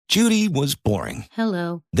Judy was boring.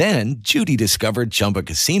 Hello. Then Judy discovered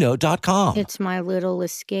ChumbaCasino.com. It's my little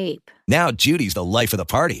escape. Now Judy's the life of the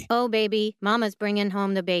party. Oh, baby, mama's bringing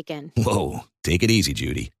home the bacon. Whoa, take it easy,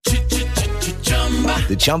 Judy.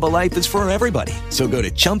 The Chumba life is for everybody. So go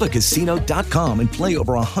to ChumbaCasino.com and play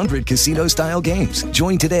over 100 casino-style games.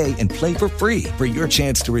 Join today and play for free for your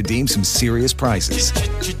chance to redeem some serious prizes.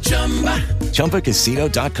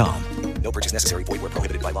 ChumbaCasino.com. No purchase necessary. Void where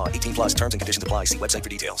prohibited by law. 18 plus terms and conditions apply. See website for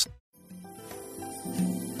details.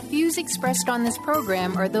 Views expressed on this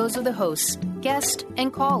program are those of the hosts, guests,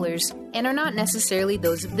 and callers, and are not necessarily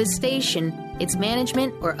those of this station, its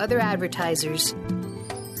management, or other advertisers.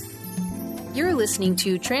 You're listening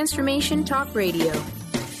to Transformation Talk Radio.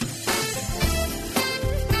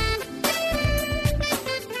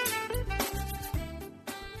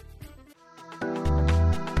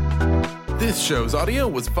 This show's audio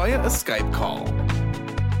was via a Skype call.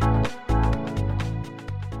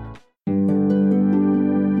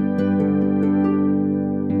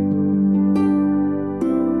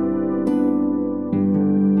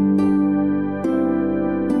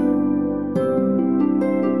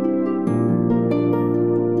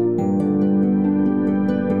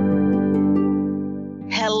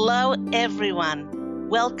 Hello, everyone.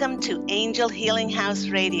 Welcome to Angel Healing House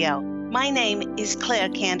Radio. My name is Claire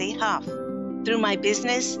Candy Hough. Through my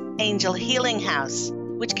business, Angel Healing House,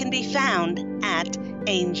 which can be found at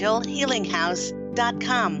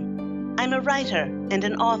angelhealinghouse.com. I'm a writer and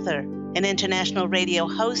an author, an international radio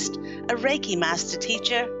host, a Reiki master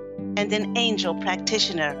teacher, and an angel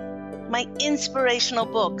practitioner. My inspirational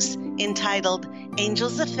books entitled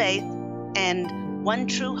Angels of Faith and One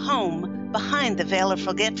True Home Behind the Veil of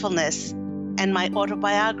Forgetfulness, and my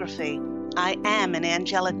autobiography, I Am an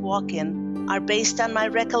Angelic Walk-In, are based on my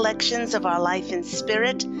recollections of our life in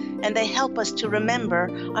spirit, and they help us to remember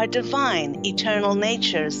our divine, eternal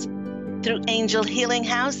natures. Through Angel Healing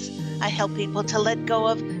House, I help people to let go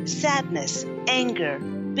of sadness, anger,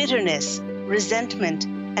 bitterness, resentment,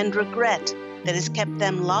 and regret that has kept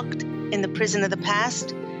them locked in the prison of the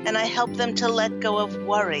past, and I help them to let go of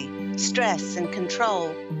worry, stress, and control,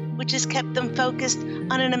 which has kept them focused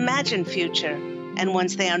on an imagined future. And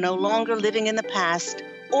once they are no longer living in the past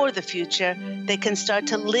or the future, they can start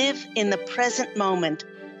to live in the present moment,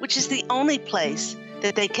 which is the only place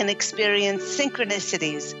that they can experience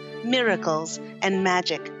synchronicities, miracles, and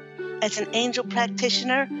magic. As an angel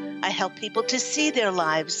practitioner, I help people to see their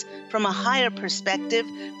lives from a higher perspective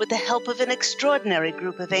with the help of an extraordinary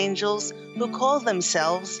group of angels who call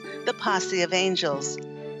themselves the Posse of Angels.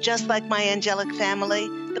 Just like my angelic family,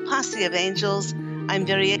 the Posse of Angels, I'm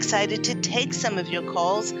very excited to take some of your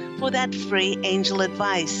calls for that free angel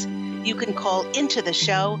advice. You can call into the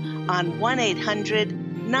show on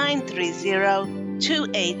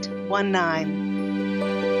 1-800-930-2819.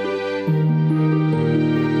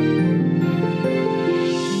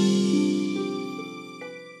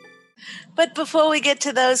 But before we get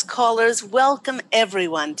to those callers, welcome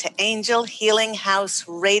everyone to Angel Healing House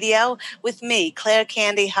Radio with me, Claire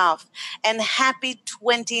Candy Hough, and happy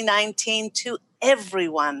 2019 to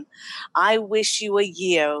everyone. I wish you a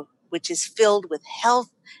year which is filled with health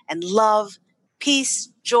and love, peace,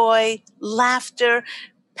 joy, laughter,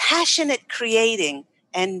 passionate creating,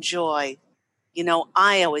 and joy. You know,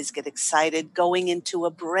 I always get excited going into a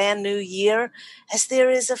brand new year as there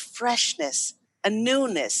is a freshness, a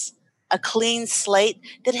newness, a clean slate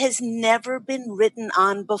that has never been written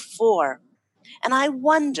on before. And I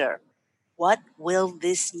wonder, what will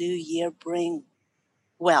this new year bring?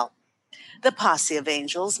 Well, the Posse of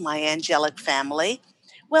Angels, my angelic family,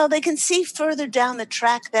 well, they can see further down the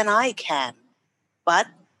track than I can, but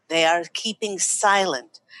they are keeping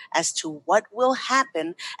silent as to what will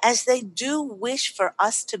happen, as they do wish for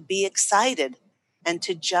us to be excited and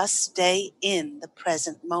to just stay in the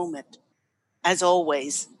present moment. As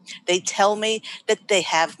always, they tell me that they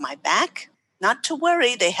have my back. Not to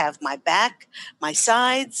worry, they have my back, my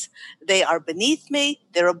sides. They are beneath me.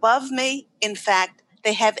 They're above me. In fact,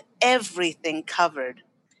 they have everything covered.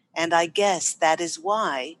 And I guess that is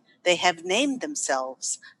why they have named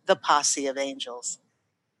themselves the Posse of Angels.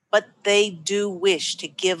 But they do wish to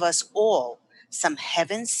give us all some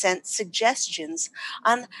heaven-sent suggestions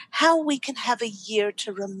on how we can have a year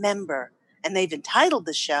to remember. And they've entitled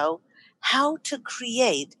the show, How to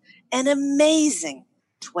Create an Amazing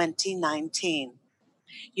 2019.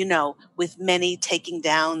 You know, with many taking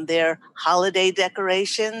down their holiday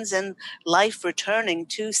decorations and life returning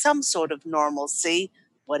to some sort of normalcy,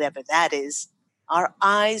 whatever that is, our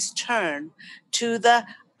eyes turn to the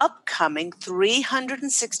upcoming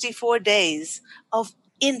 364 days of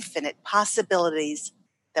infinite possibilities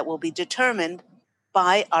that will be determined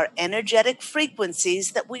by our energetic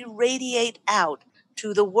frequencies that we radiate out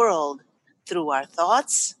to the world through our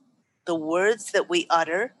thoughts, the words that we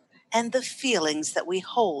utter, and the feelings that we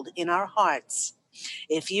hold in our hearts.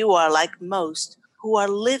 If you are like most who are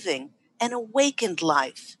living an awakened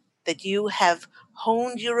life, that you have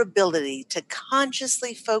honed your ability to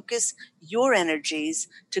consciously focus your energies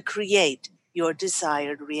to create your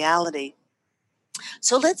desired reality.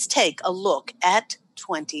 So let's take a look at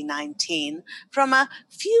 2019 from a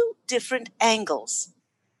few different angles.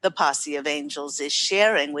 The Posse of Angels is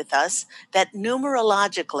sharing with us that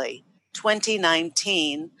numerologically,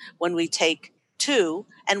 2019, when we take 2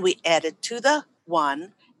 and we add it to the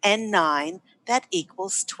 1 and 9, that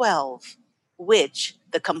equals 12, which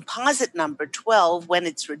the composite number 12, when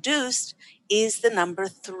it's reduced, is the number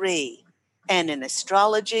 3. And in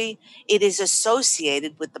astrology, it is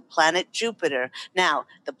associated with the planet Jupiter. Now,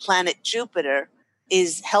 the planet Jupiter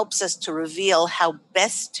helps us to reveal how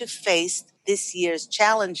best to face this year's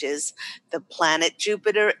challenges. The planet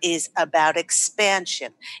Jupiter is about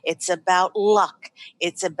expansion. It's about luck.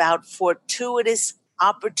 It's about fortuitous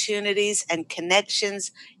opportunities and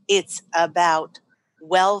connections. It's about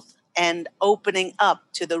wealth and opening up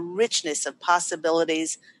to the richness of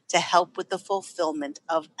possibilities to help with the fulfillment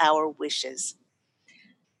of our wishes.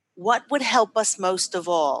 What would help us most of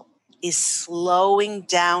all is slowing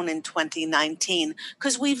down in 2019,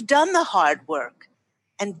 because we've done the hard work,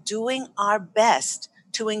 and doing our best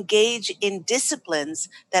to engage in disciplines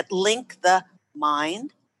that link the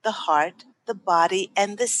mind, the heart, the body,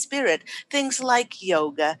 and the spirit. Things like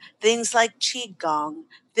yoga, things like qigong,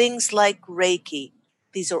 things like Reiki.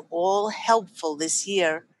 These are all helpful this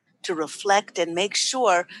year to reflect and make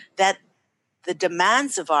sure that the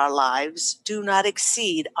demands of our lives do not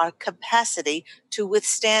exceed our capacity to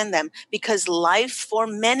withstand them, because life for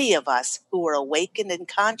many of us who are awakened and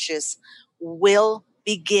conscious will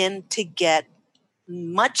begin to get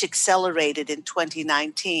much accelerated in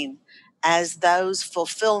 2019 as those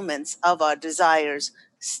fulfillments of our desires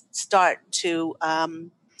start to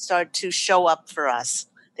show up for us.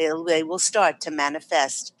 They will start to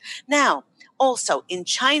manifest. Now, also in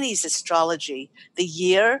Chinese astrology, the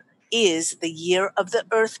year is the year of the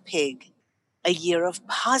earth pig, a year of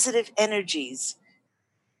positive energies,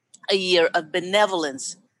 a year of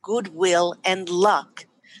benevolence, goodwill, and luck.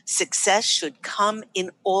 Success should come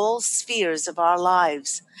in all spheres of our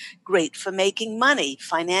lives. Great for making money.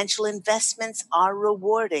 Financial investments are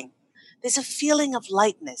rewarding. There's a feeling of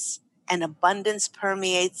lightness, and abundance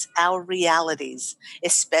permeates our realities,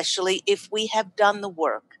 especially if we have done the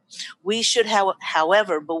work. We should,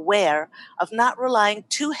 however, beware of not relying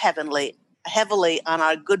too heavily on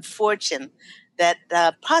our good fortune, that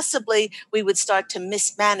possibly we would start to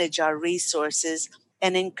mismanage our resources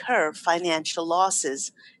and incur financial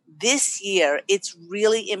losses. This year, it's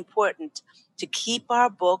really important to keep our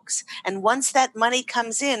books, and once that money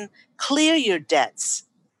comes in, clear your debts,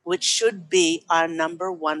 which should be our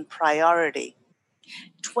number one priority.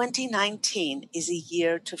 2019 is a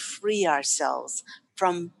year to free ourselves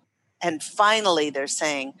from, and finally they're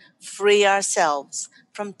saying, free ourselves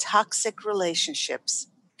from toxic relationships.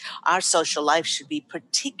 Our social life should be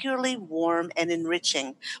particularly warm and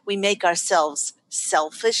enriching. We make ourselves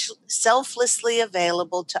selflessly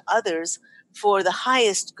available to others for the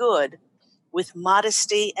highest good with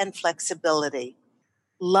modesty and flexibility.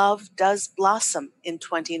 Love does blossom in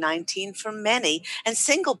 2019 for many, and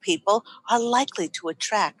single people are likely to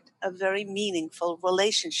attract a very meaningful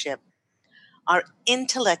relationship. Our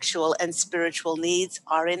intellectual and spiritual needs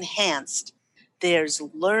are enhanced. There's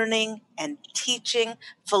learning and teaching,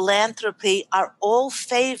 philanthropy are all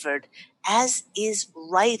favored, as is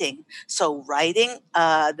writing. So writing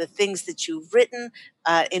the things that you've written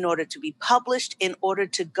in order to be published, in order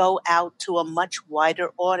to go out to a much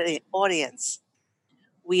wider audience.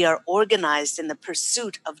 We are organized in the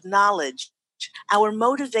pursuit of knowledge. Our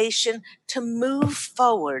motivation to move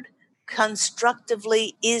forward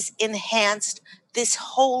constructively is enhanced this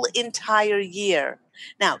whole entire year.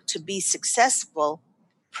 Now, to be successful,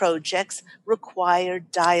 projects require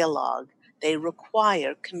dialogue. They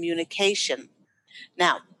require communication.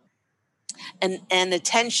 Now, and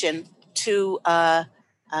attention to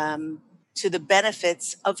the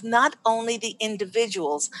benefits of not only the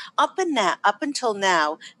individuals. Up until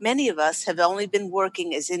now, many of us have only been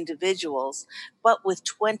working as individuals, but with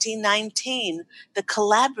 2019, the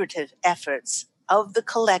collaborative efforts of the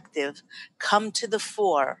collective come to the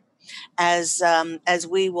fore as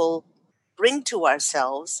we will bring to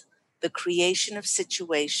ourselves the creation of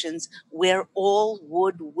situations where all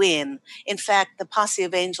would win. In fact, the Posse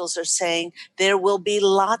of Angels are saying there will be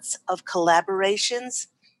lots of collaborations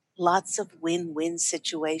lots of win-win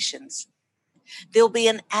situations. There'll be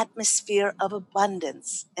an atmosphere of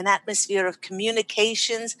abundance, an atmosphere of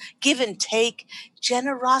communications, give and take.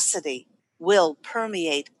 Generosity will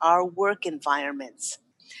permeate our work environments.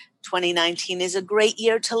 2019 is a great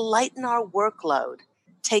year to lighten our workload,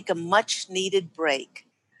 take a much needed break.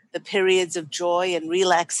 The periods of joy and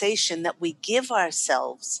relaxation that we give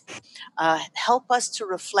ourselves help us to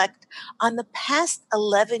reflect on the past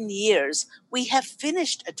 11 years. We have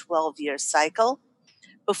finished a 12-year cycle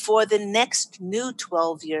before the next new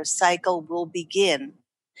 12-year cycle will begin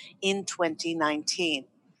in 2019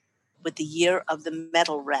 with the year of the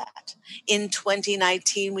metal rat. In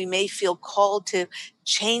 2019, we may feel called to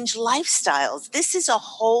change lifestyles. This is a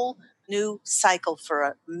whole new cycle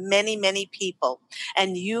for many, many people.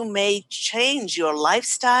 And you may change your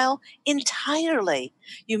lifestyle entirely.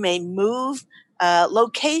 You may move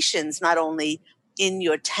locations, not only in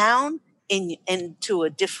your town, into a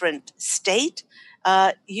different state.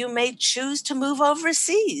 You may choose to move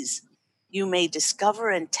overseas. You may discover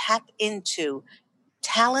and tap into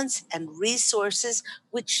talents and resources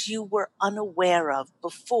which you were unaware of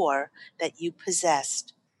before that you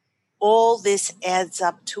possessed. All this adds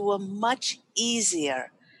up to a much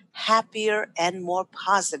easier, happier, and more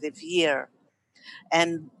positive year.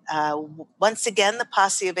 And once again, the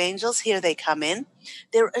Posse of Angels, here they come in.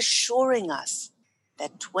 They're assuring us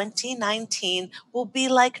that 2019 will be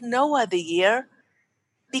like no other year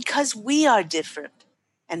because we are different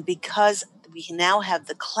and because we now have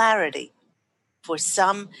the clarity. For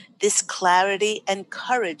some, this clarity and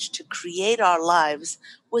courage to create our lives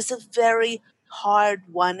was a very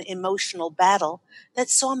hard-won emotional battle that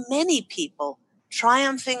saw many people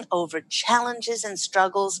triumphing over challenges and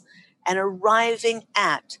struggles and arriving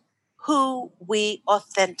at who we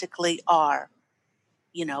authentically are.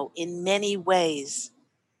 In many ways,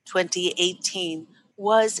 2018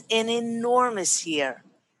 was an enormous year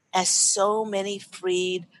as so many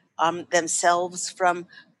freed themselves from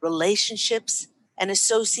relationships and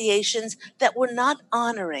associations that were not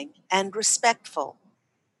honoring and respectful.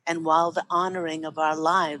 And while the honoring of our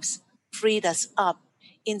lives freed us up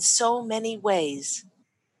in so many ways,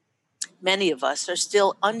 many of us are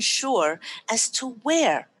still unsure as to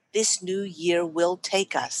where this new year will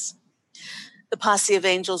take us. The Posse of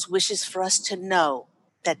Angels wishes for us to know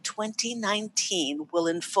that 2019 will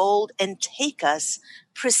unfold and take us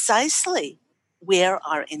precisely where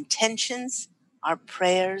our intentions, our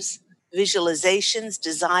prayers, visualizations,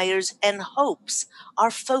 desires, and hopes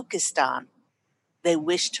are focused on. They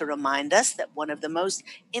wish to remind us that one of the most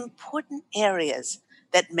important areas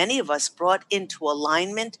that many of us brought into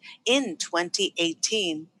alignment in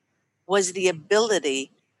 2018 was the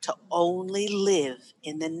ability to only live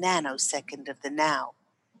in the nanosecond of the now.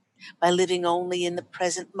 By living only in the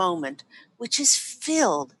present moment, which is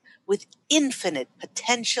filled with infinite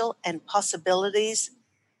potential and possibilities,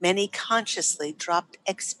 many consciously dropped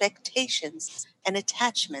expectations and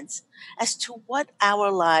attachments as to what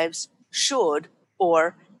our lives should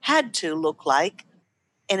or had to look like,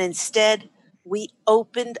 and instead we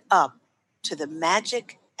opened up to the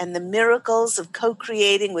magic and the miracles of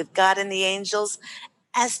co-creating with God and the angels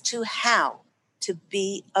as to how to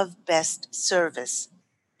be of best service.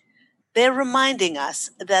 They're reminding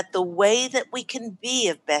us that the way that we can be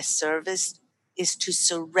of best service is to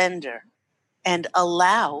surrender and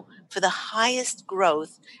allow for the highest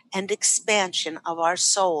growth and expansion of our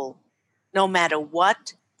soul, no matter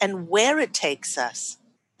what and where it takes us,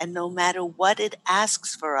 and no matter what it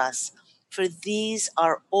asks for us, for these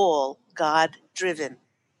are all God-driven.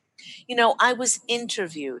 I was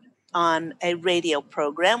interviewed on a radio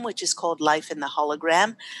program, which is called Life in the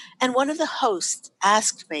Hologram, and one of the hosts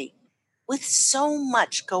asked me, with so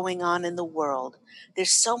much going on in the world,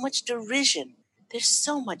 there's so much derision, there's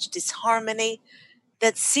so much disharmony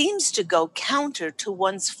that seems to go counter to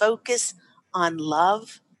one's focus on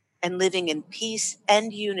love and living in peace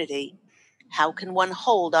and unity. How can one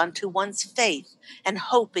hold on to one's faith and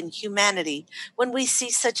hope in humanity when we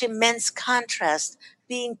see such immense contrast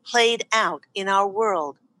being played out in our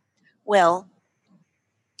world? Well,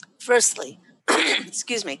 firstly,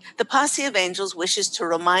 the Posse of Angels wishes to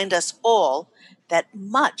remind us all that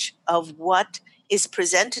much of what is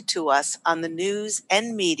presented to us on the news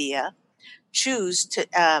and media choose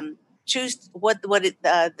what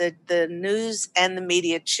the news and the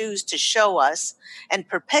media choose to show us and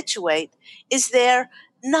perpetuate is there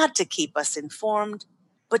not to keep us informed,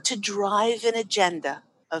 but to drive an agenda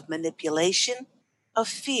of manipulation, of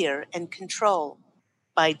fear and control.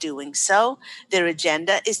 By doing so, their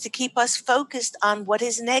agenda is to keep us focused on what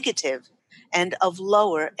is negative and of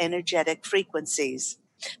lower energetic frequencies.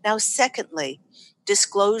 Now, secondly,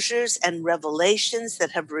 disclosures and revelations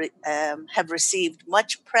that have received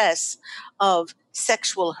much press of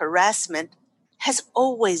sexual harassment has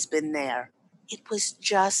always been there. It was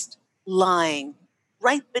just lying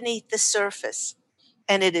right beneath the surface.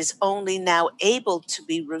 And it is only now able to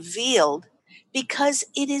be revealed because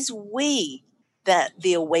it is we, that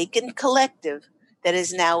the awakened collective, that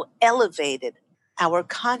is now elevated our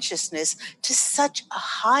consciousness to such a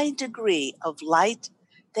high degree of light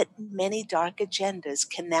that many dark agendas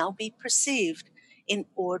can now be perceived in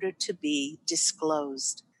order to be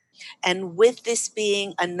disclosed. And with this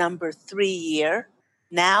being a number 3 year,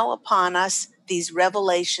 now upon us, these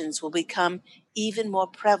revelations will become even more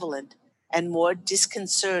prevalent and more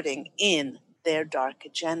disconcerting in their dark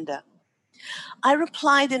agenda. I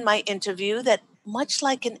replied in my interview that much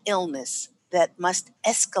like an illness that must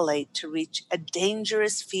escalate to reach a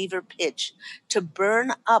dangerous fever pitch, to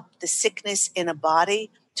burn up the sickness in a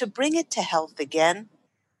body, to bring it to health again,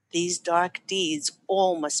 these dark deeds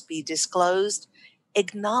all must be disclosed,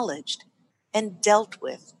 acknowledged, and dealt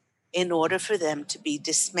with in order for them to be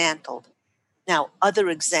dismantled. Now, other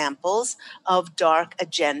examples of dark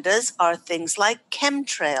agendas are things like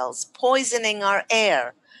chemtrails, poisoning our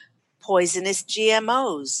air, poisonous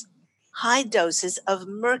GMOs, high doses of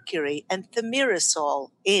mercury and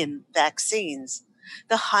thimerosal in vaccines,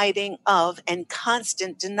 the hiding of and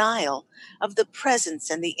constant denial of the presence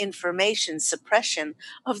and the information suppression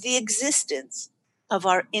of the existence of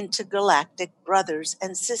our intergalactic brothers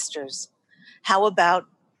and sisters. How about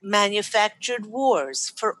manufactured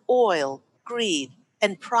wars for oil, greed,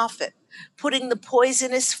 and profit, putting the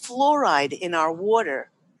poisonous fluoride in our water,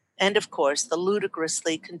 and of course, the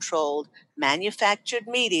ludicrously controlled manufactured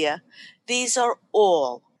media? These are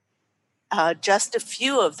all just a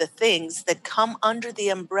few of the things that come under the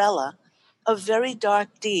umbrella of very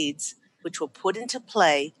dark deeds, which were put into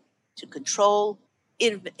play to control,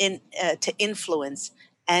 to influence,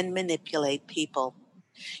 and manipulate people.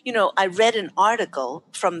 You know, I read an article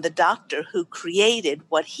from the doctor who created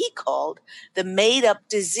what he called the made-up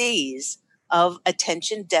disease of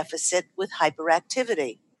attention deficit with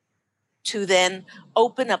hyperactivity, to then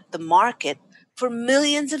open up the market for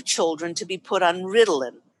millions of children to be put on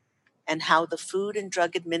Ritalin, and how the Food and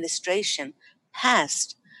Drug Administration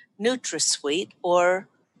passed NutraSweet or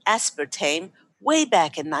aspartame way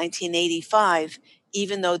back in 1985,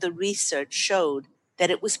 even though the research showed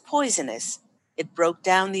that it was poisonous. It broke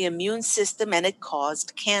down the immune system and it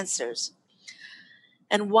caused cancers.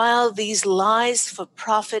 And while these lies for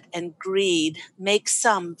profit and greed make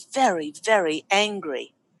some very, very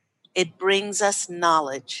angry, it brings us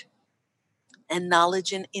knowledge. And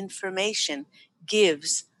knowledge and information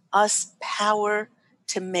gives us power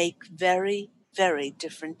to make very, very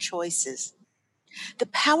different choices. The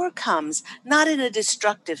power comes not in a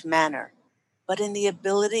destructive manner, but in the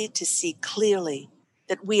ability to see clearly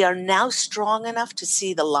that we are now strong enough to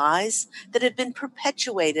see the lies that have been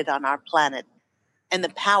perpetuated on our planet, and the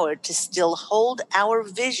power to still hold our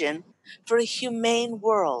vision for a humane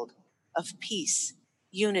world of peace,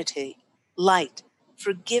 unity, light,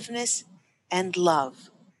 forgiveness, and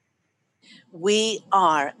love. We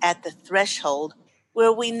are at the threshold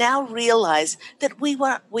where we now realize that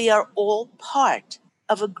we are all part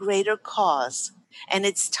of a greater cause, and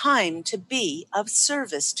it's time to be of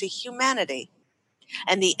service to humanity.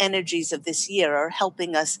 And the energies of this year are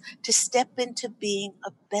helping us to step into being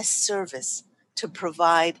of best service, to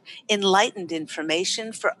provide enlightened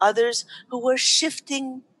information for others who are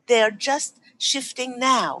shifting. They're just shifting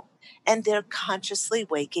now, and they're consciously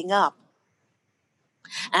waking up.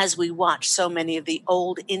 As we watch so many of the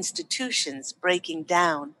old institutions breaking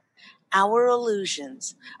down, our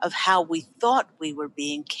illusions of how we thought we were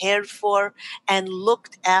being cared for and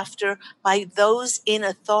looked after by those in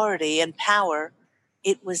authority and power,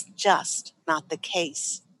 it was just not the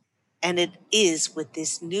case. And it is with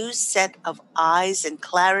this new set of eyes and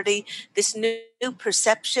clarity, this new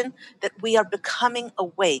perception, that we are becoming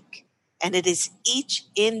awake. And it is each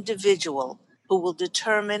individual who will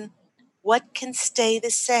determine what can stay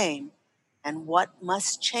the same and what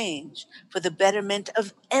must change for the betterment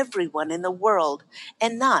of everyone in the world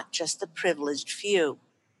and not just the privileged few.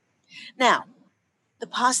 Now, the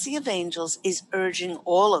Posse of Angels is urging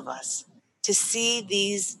all of us to see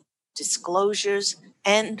these disclosures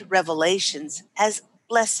and revelations as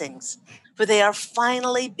blessings, for they are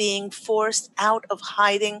finally being forced out of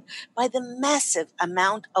hiding by the massive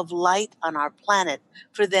amount of light on our planet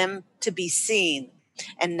for them to be seen.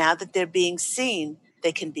 And now that they're being seen,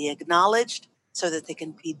 they can be acknowledged so that they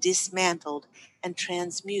can be dismantled and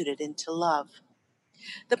transmuted into love.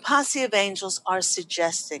 The Posse of Angels are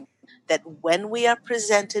suggesting that when we are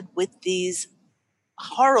presented with these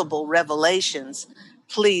horrible revelations,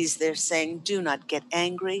 please, they're saying, do not get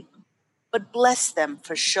angry, but bless them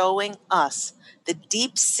for showing us the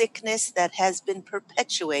deep sickness that has been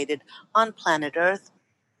perpetuated on planet Earth.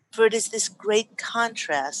 For it is this great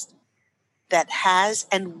contrast that has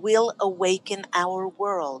and will awaken our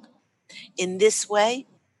world. In this way,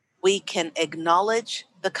 we can acknowledge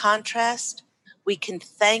the contrast, we can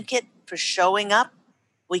thank it for showing up,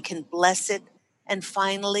 we can bless it, and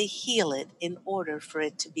finally heal it in order for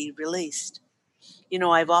it to be released. You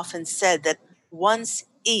know, I've often said that once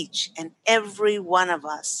each and every one of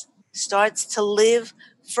us starts to live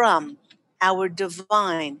from our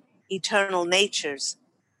divine, eternal natures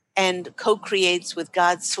and co-creates with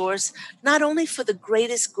God's source, not only for the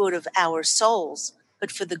greatest good of our souls,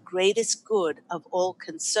 but for the greatest good of all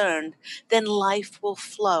concerned, then life will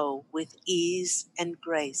flow with ease and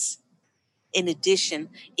grace. In addition,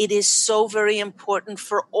 it is so very important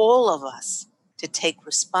for all of us to take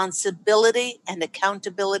responsibility and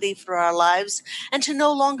accountability for our lives and to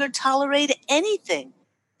no longer tolerate anything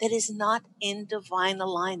that is not in divine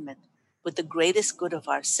alignment with the greatest good of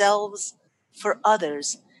ourselves, for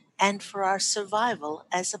others, and for our survival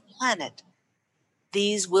as a planet.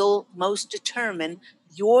 These will most determine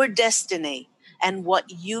your destiny and what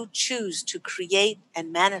you choose to create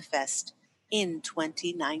and manifest in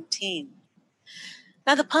 2019.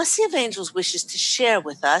 Now, the Posse of Angels wishes to share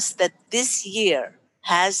with us that this year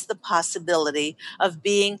has the possibility of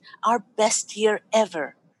being our best year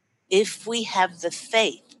ever if we have the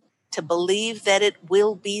faith to believe that it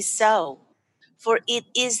will be so. For it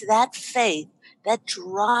is that faith that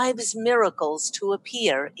drives miracles to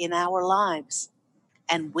appear in our lives.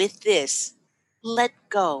 And with this, let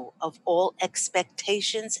go of all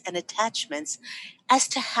expectations and attachments as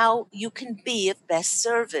to how you can be of best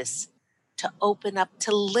service, to open up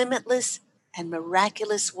to limitless and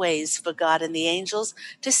miraculous ways for God and the angels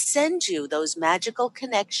to send you those magical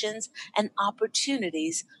connections and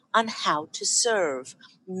opportunities on how to serve.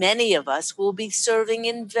 Many of us will be serving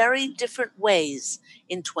in very different ways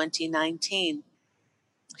in 2019.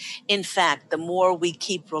 In fact, the more we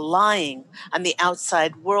keep relying on the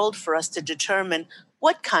outside world for us to determine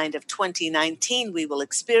what kind of 2019 we will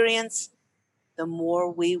experience, the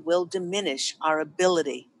more we will diminish our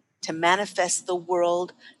ability to manifest the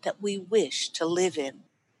world that we wish to live in.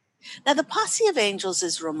 Now, the Posse of Angels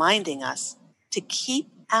is reminding us to keep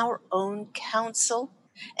our own counsel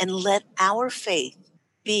and let our faith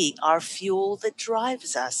be our fuel that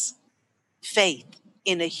drives us. Faith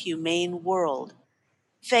in a humane world.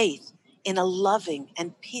 Faith in a loving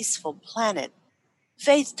and peaceful planet.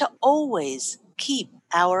 Faith to always keep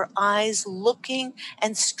our eyes looking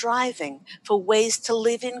and striving for ways to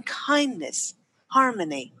live in kindness,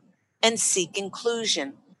 harmony, and seek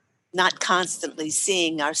inclusion, not constantly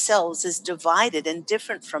seeing ourselves as divided and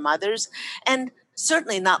different from others, and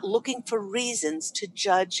certainly not looking for reasons to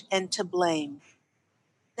judge and to blame.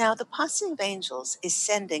 Now, the Posse of Angels is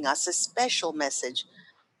sending us a special message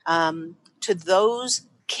to those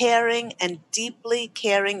caring and deeply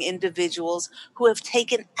caring individuals who have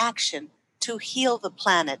taken action to heal the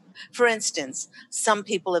planet. For instance, some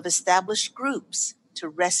people have established groups to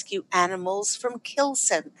rescue animals from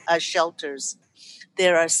shelters.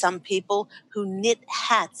 There are some people who knit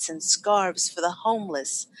hats and scarves for the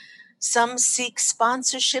homeless. Some seek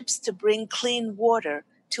sponsorships to bring clean water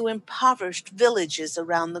to impoverished villages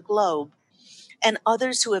around the globe, and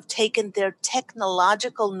others who have taken their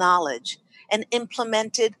technological knowledge and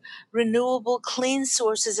implemented renewable, clean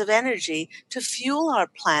sources of energy to fuel our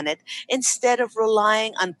planet instead of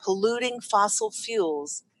relying on polluting fossil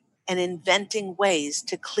fuels and inventing ways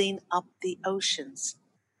to clean up the oceans.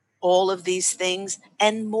 All of these things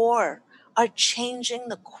and more are changing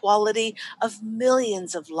the quality of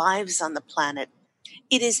millions of lives on the planet.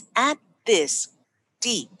 It is at this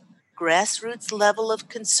deep grassroots level of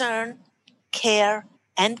concern, care,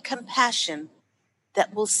 and compassion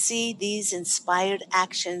that will see these inspired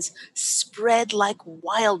actions spread like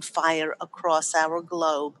wildfire across our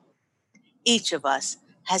globe. Each of us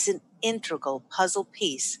has an integral puzzle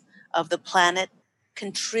piece of the planet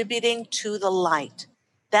contributing to the light.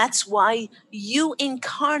 That's why you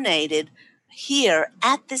incarnated here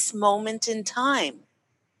at this moment in time.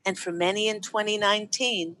 And for many in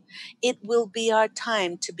 2019, it will be our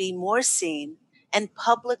time to be more seen and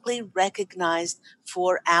publicly recognized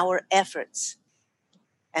for our efforts.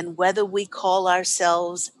 And whether we call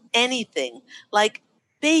ourselves anything like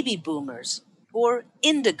baby boomers or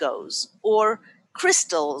indigos or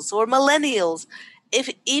crystals or millennials,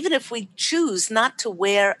 even if we choose not to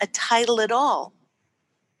wear a title at all,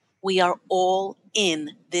 we are all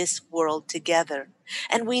in this world together.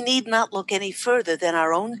 And we need not look any further than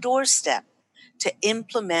our own doorstep to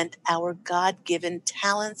implement our God-given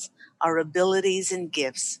talents, our abilities and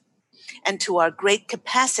gifts, and to our great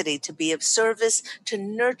capacity to be of service to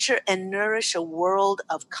nurture and nourish a world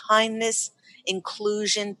of kindness,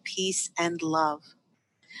 inclusion, peace, and love.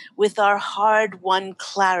 With our hard-won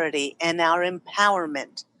clarity and our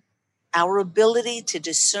empowerment, our ability to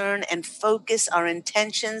discern and focus our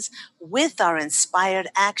intentions with our inspired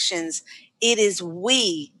actions, it is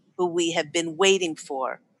we who we have been waiting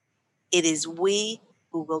for. It is we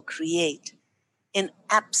who will create an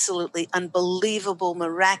absolutely unbelievable,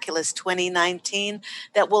 miraculous 2019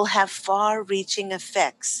 that will have far-reaching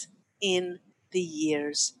effects in the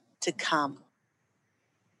years to come.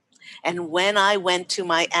 And when I went to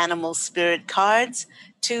my animal spirit cards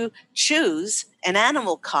to choose an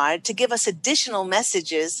animal card to give us additional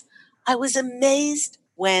messages, I was amazed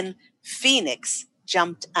when Phoenix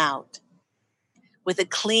jumped out. With a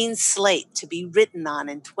clean slate to be written on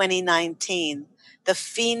in 2019, the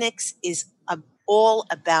Phoenix is all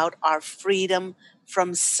about our freedom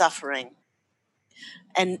from suffering.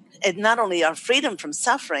 And not only our freedom from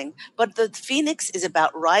suffering, but the Phoenix is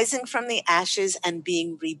about rising from the ashes and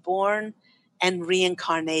being reborn and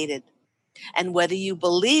reincarnated. And whether you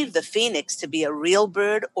believe the Phoenix to be a real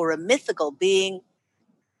bird or a mythical being,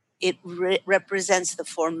 it represents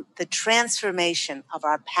the transformation of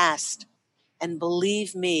our past. And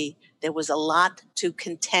believe me, there was a lot to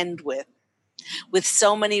contend with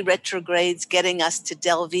so many retrogrades getting us to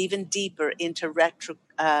delve even deeper into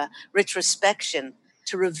retrospection,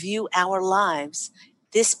 to review our lives.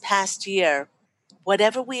 This past year,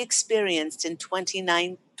 whatever we experienced in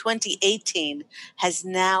 2018 has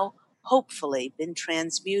now hopefully been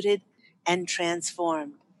transmuted and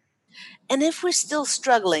transformed. And if we're still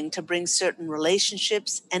struggling to bring certain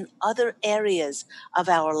relationships and other areas of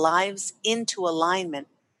our lives into alignment,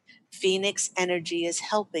 Phoenix energy is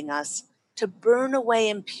helping us to burn away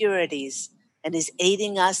impurities and is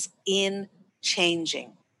aiding us in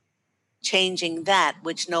changing that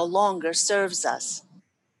which no longer serves us.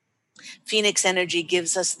 Phoenix energy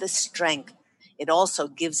gives us the strength. It also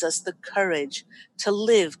gives us the courage to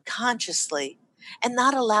live consciously and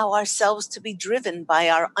not allow ourselves to be driven by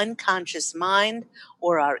our unconscious mind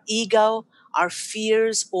or our ego, our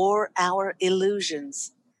fears, or our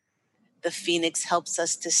illusions. The Phoenix helps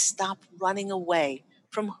us to stop running away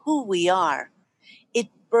from who we are. It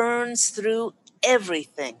burns through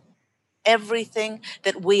everything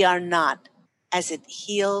that we are not, as it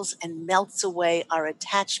heals and melts away our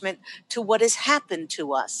attachment to what has happened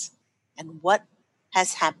to us and what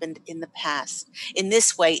has happened in the past. In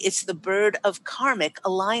this way, it's the bird of karmic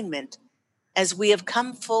alignment, as we have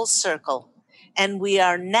come full circle and we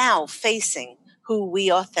are now facing who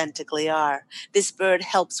we authentically are. This bird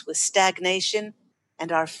helps with stagnation,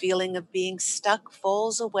 and our feeling of being stuck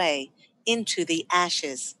falls away into the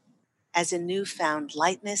ashes as a newfound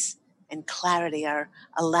lightness and clarity are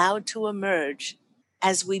allowed to emerge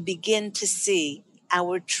as we begin to see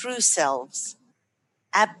our true selves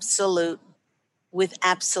with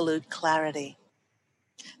absolute clarity.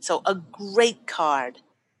 So a great card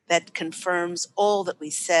that confirms all that we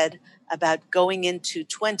said about going into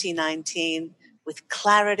 2019 with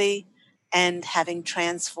clarity and having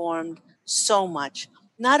transformed so much,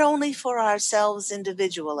 not only for ourselves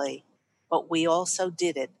individually, but we also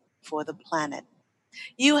did it for the planet.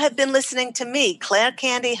 You have been listening to me, Claire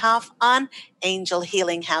Candy Hough, on Angel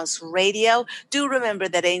Healing House Radio. Do remember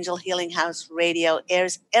that Angel Healing House Radio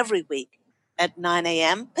airs every week at 9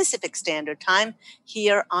 a.m. Pacific Standard Time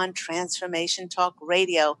here on Transformation Talk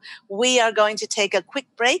Radio. We are going to take a quick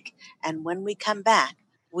break, and when we come back,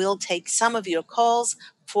 we'll take some of your calls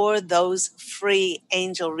for those free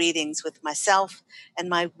angel readings with myself and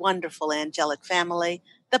my wonderful angelic family,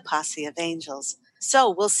 the Posse of Angels. So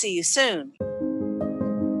we'll see you soon.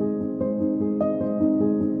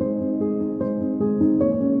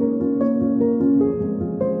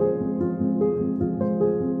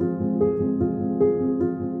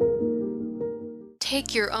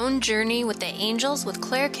 Take your own journey with the angels with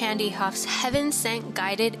Claire Candy Hough's Heaven Sent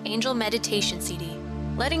Guided Angel Meditation CD,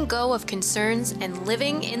 letting go of concerns and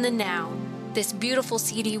living in the now. This beautiful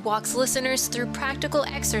CD walks listeners through practical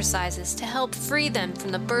exercises to help free them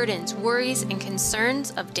from the burdens, worries, and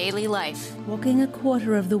concerns of daily life. Walking a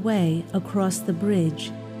quarter of the way across the bridge,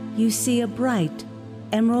 you see a bright,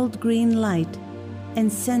 emerald green light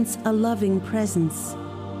and sense a loving presence.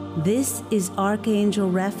 This is Archangel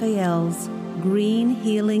Raphael's green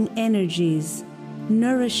healing energies,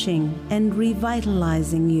 nourishing and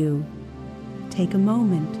revitalizing you. Take a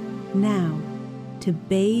moment now to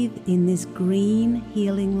bathe in this green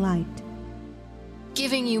healing light.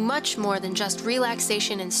 Giving you much more than just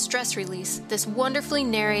relaxation and stress release, this wonderfully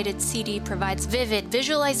narrated CD provides vivid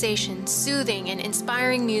visualization, soothing and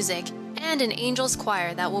inspiring music, and an angel's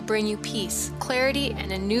choir that will bring you peace, clarity,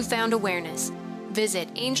 and a newfound awareness.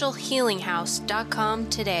 Visit angelhealinghouse.com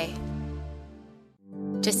today.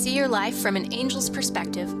 To see your life from an angel's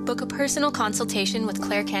perspective, book a personal consultation with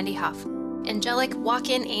Claire Candy Hough, angelic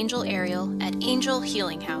walk-in angel Ariel at Angel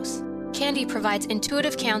Healing House. Candy provides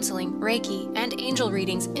intuitive counseling, Reiki, and angel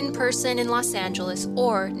readings in person in Los Angeles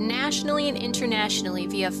or nationally and internationally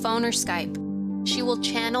via phone or Skype. She will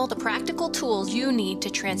channel the practical tools you need to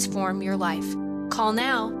transform your life. Call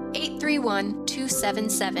now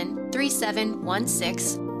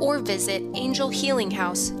 831-277-3716 or visit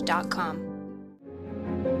angelhealinghouse.com.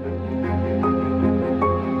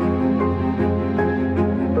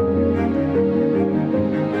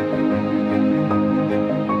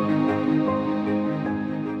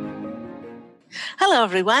 Hello,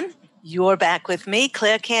 everyone. You're back with me,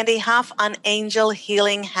 Claire Candy Hough, on Angel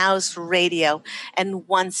Healing House Radio. And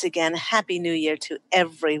once again, Happy New Year to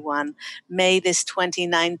everyone. May this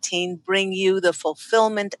 2019 bring you the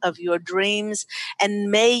fulfillment of your dreams, and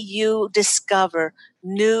may you discover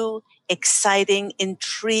new, exciting,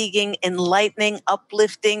 intriguing, enlightening,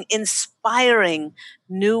 uplifting, inspiring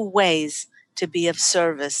new ways to be of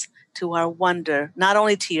service to our wonder, not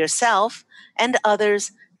only to yourself and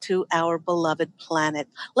others, to our beloved planet.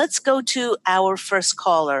 Let's go to our first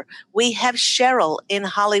caller. We have Cheryl in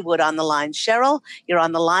Hollywood on the line. Cheryl, you're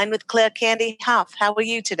on the line with Claire Candy Hough. How are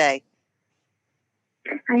you today?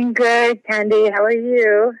 I'm good, Candy. How are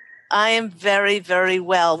you? I am very, very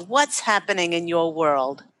well. What's happening in your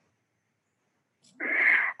world?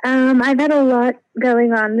 I've had a lot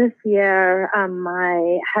going on this year.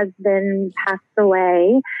 My husband passed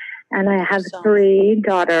away, and I have 3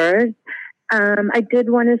 daughters. I did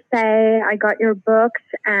want to say I got your books,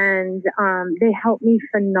 and they helped me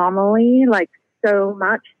phenomenally, like so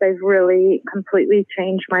much. They've really completely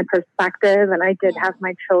changed my perspective, and I did have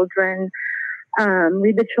my children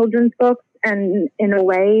read the children's books, and in a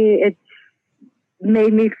way, it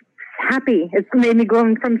made me happy. It's made me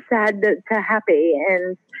go from sad to happy,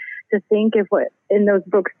 and to think if what in those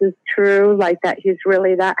books is true, like that he's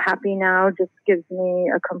really that happy now, just gives me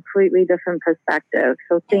a completely different perspective.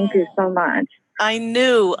 So thank you so much. I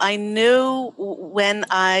knew when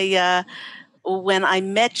I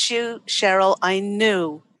met you, Cheryl, I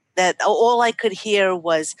knew that all I could hear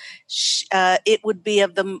was it would be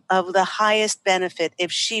of the highest benefit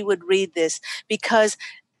if she would read this, because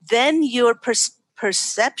then your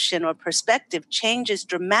perception or perspective changes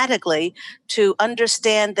dramatically to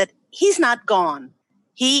understand that he's not gone.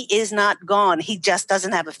 He is not gone. He just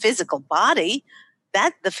doesn't have a physical body.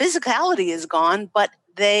 That the physicality is gone, but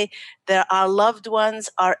our loved ones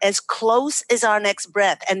are as close as our next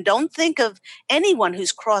breath. And don't think of anyone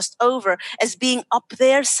who's crossed over as being up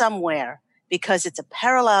there somewhere, because it's a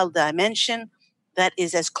parallel dimension that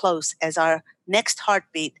is as close as our next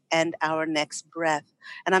heartbeat and our next breath.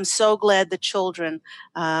 And I'm so glad the children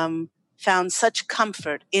found such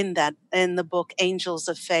comfort in the book Angels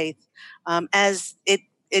of Faith, as it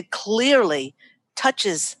clearly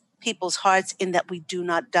touches people's hearts in that we do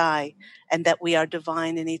not die and that we are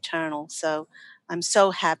divine and eternal. So I'm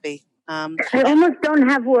so happy. I almost don't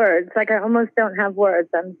have words.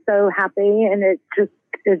 I'm so happy, and it's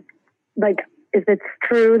like, if it's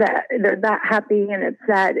true that they're that happy, and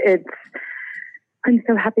I'm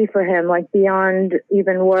so happy for him, like beyond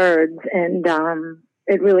even words. And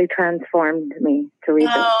it really transformed me to read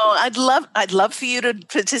this. Oh, I'd love for you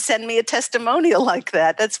to send me a testimonial like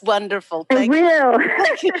that. That's wonderful. I will.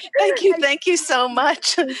 Thank you so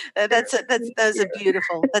much. That's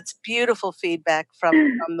beautiful feedback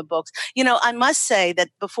from the books. You know, I must say that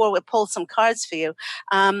before we pull some cards for you,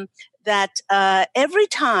 that every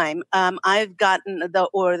time I've gotten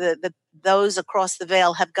those across the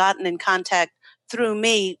veil have gotten in contact through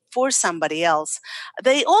me for somebody else,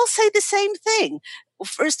 they all say the same thing.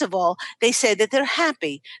 First of all, they say that they're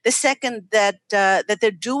happy. The second, that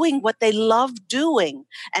they're doing what they love doing,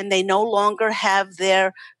 and they no longer have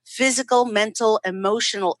their physical, mental,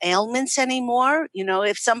 emotional ailments anymore. You know,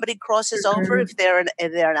 if somebody crosses over, if they're an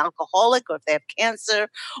alcoholic, or if they have cancer,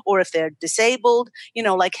 or if they're disabled, you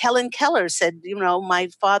know, like Helen Keller said, you know, my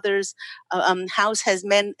father's house has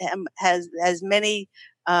many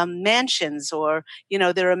mansions, or, you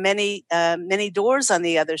know, there are many doors on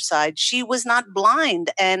the other side. She was not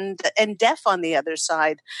blind and deaf on the other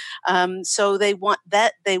side. So they want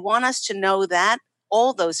us to know that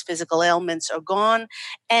all those physical ailments are gone,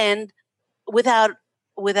 and without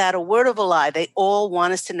a word of a lie, they all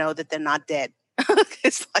want us to know that they're not dead.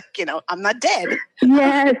 It's like, I'm not dead.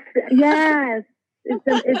 Yes.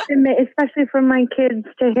 Especially for my kids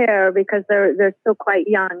to hear, because they're still quite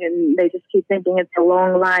young and they just keep thinking it's a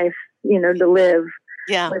long life, to live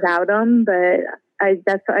without them. But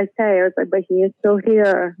that's what I say. I was like, but he is still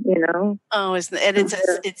here, Oh,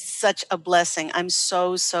 it's such a blessing. I'm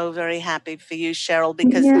so, so very happy for you, Cheryl,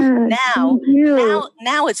 because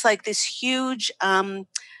now it's like this huge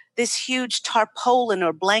tarpaulin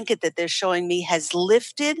or blanket that they're showing me has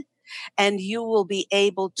lifted, and you will be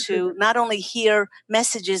able to not only hear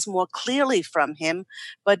messages more clearly from him,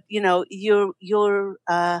 but your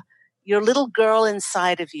little girl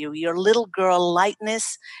inside of you, your little girl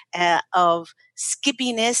lightness of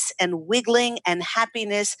skippiness and wiggling and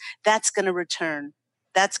happiness, that's going to return.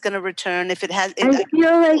 That's going to return if it has. I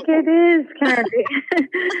feel like it is, Candy.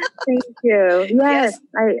 Thank you. Yes,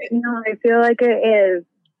 I feel like it is.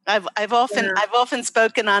 I've often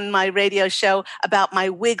spoken on my radio show about my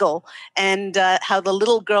wiggle and how the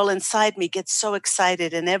little girl inside me gets so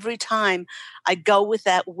excited, and every time I go with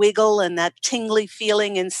that wiggle and that tingly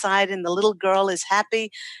feeling inside, and the little girl is happy,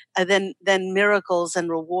 then miracles and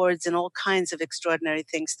rewards and all kinds of extraordinary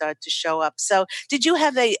things start to show up. So, did you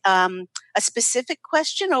have a specific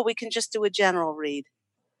question, or we can just do a general read?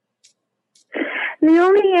 The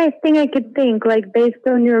only thing I could think, like based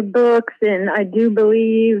on your books, and I do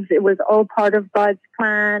believe it was all part of God's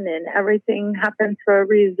plan and everything happened for a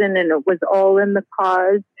reason and it was all in the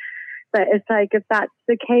cards. But it's like, if that's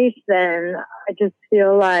the case, then I just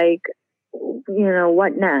feel like,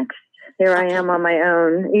 what next? Here I am on my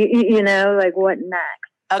own, like what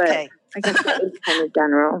next? Okay. But I guess that was kind of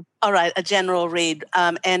general. All right, a general read.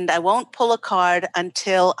 And I won't pull a card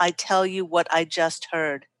until I tell you what I just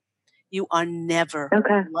heard. You are never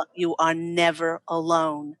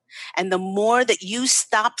alone. And the more that you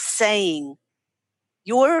stop saying,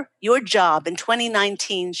 your job in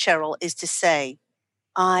 2019, Cheryl, is to say,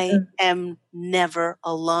 I am never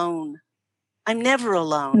alone. I'm never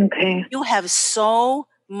alone. Okay. You have so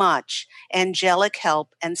much angelic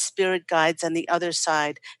help and spirit guides on the other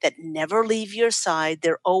side that never leave your side.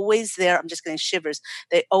 They're always there. I'm just getting shivers.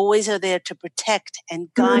 They always are there to protect and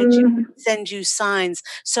guide you, send you signs.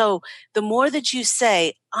 So the more that you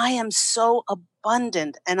say, I am so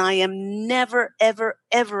abundant and I am never, ever,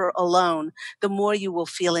 ever alone, the more you will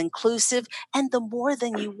feel inclusive, and the more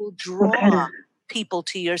then you will draw people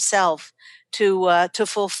to yourself to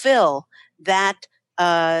fulfill that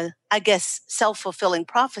I guess, self-fulfilling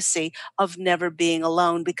prophecy of never being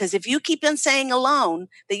alone. Because if you keep on saying alone,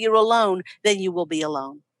 that you're alone, then you will be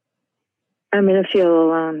alone. I'm going to feel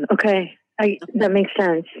alone. Okay. That makes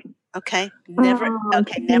sense. Okay. Never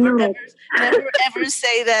ever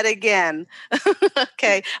say that again.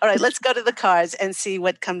 Okay. All right. Let's go to the cards and see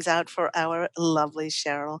what comes out for our lovely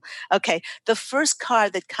Cheryl. Okay. The first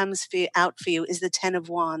card that comes out for you is the 10 of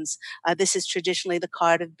Wands. This is traditionally the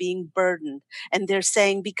card of being burdened. And they're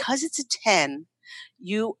saying, because it's a 10,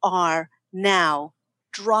 you are now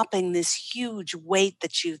dropping this huge weight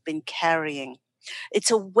that you've been carrying.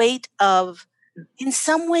 It's a weight of, in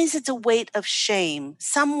some ways, it's a weight of shame.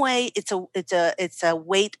 Some way, it's a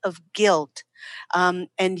weight of guilt,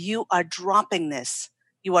 and you are dropping this.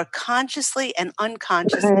 You are consciously and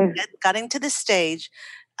unconsciously getting to the stage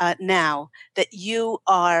now that you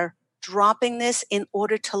are dropping this in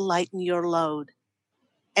order to lighten your load.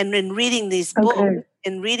 And in reading these books,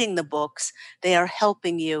 in reading the books, they are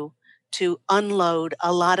helping you to unload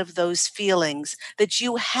a lot of those feelings that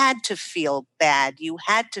you had to feel bad. You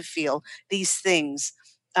had to feel these things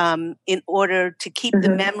in order to keep the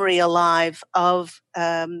memory alive of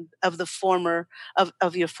the former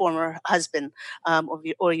of your former husband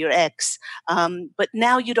or your ex. But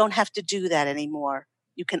now you don't have to do that anymore.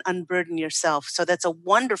 You can unburden yourself. So that's a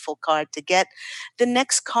wonderful card to get. The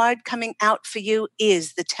next card coming out for you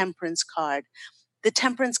is the Temperance card. The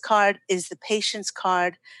Temperance card is the Patience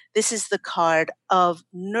card. This is the card of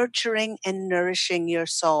nurturing and nourishing your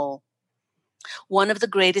soul. One of the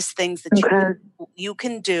greatest things that you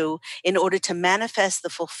can do in order to manifest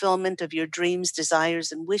the fulfillment of your dreams,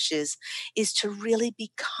 desires, and wishes is to really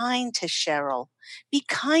be kind to Cheryl. Be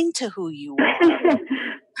kind to who you are.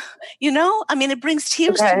 It brings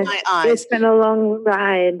tears to my eyes. It's been a long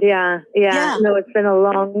ride. Yeah. No, it's been a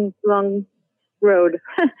long, long road.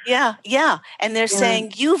 Yeah. And they're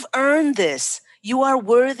saying, you've earned this. You are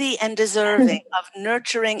worthy and deserving of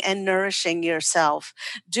nurturing and nourishing yourself.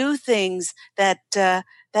 Do things that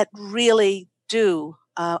really do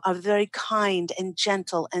are very kind and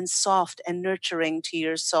gentle and soft and nurturing to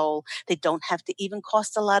your soul. They don't have to even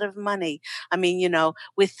cost a lot of money. I mean,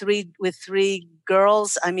 with three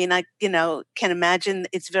girls, I mean, I can imagine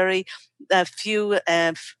it's very few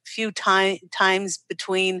times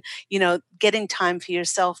between getting time for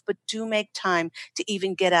yourself. But do make time to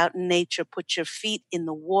even get out in nature. Put your feet in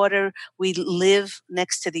the water. We live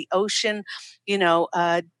next to the ocean.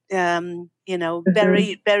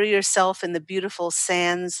 Bury yourself in the beautiful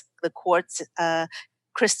sands, the quartz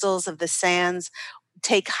crystals of the sands.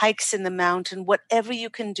 Take hikes in the mountain. Whatever you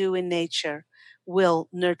can do in nature will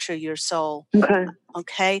nurture your soul.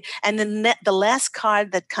 Okay. And the last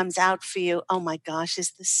card that comes out for you, oh my gosh,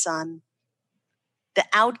 is the sun. The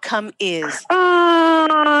outcome is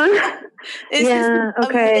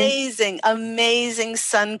amazing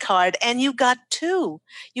sun card. And you got two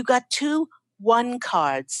 1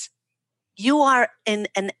 cards. You are in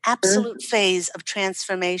an absolute phase of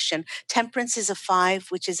transformation. Temperance is a 5,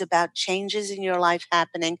 which is about changes in your life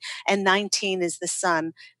happening. And 19 is the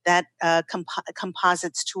sun that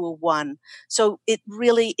composites to a 1. So it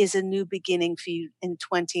really is a new beginning for you in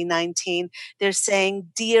 2019. They're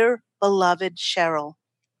saying, dear beloved Cheryl,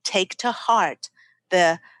 take to heart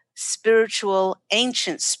the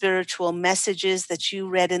ancient spiritual messages that you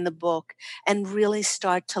read in the book and really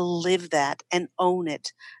start to live that and own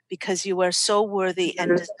it, because you are so worthy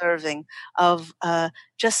and deserving of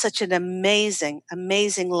just such an amazing,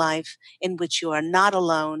 amazing life in which you are not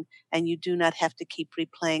alone and you do not have to keep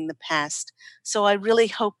replaying the past. So I really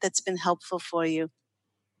hope that's been helpful for you.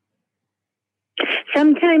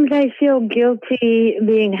 Sometimes I feel guilty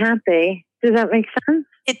being happy. Does that make sense?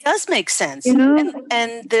 It does make sense.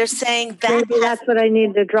 And they're saying that maybe that's what I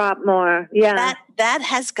need to drop more. Yeah. That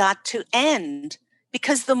has got to end,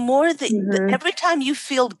 because the more that every time you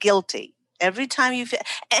feel guilty,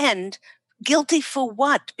 and guilty for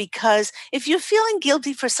what? Because if you're feeling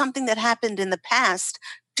guilty for something that happened in the past,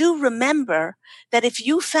 do remember that if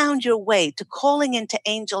you found your way to calling into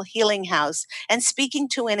Angel Healing House and speaking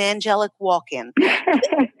to an angelic walk-in,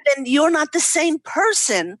 then you're not the same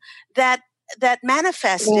person that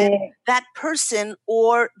manifested that person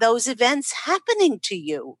or those events happening to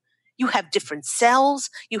you. You have different cells,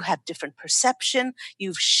 you have different perception,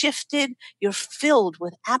 you've shifted, you're filled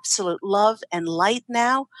with absolute love and light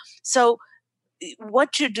now. So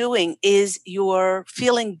what you're doing is you're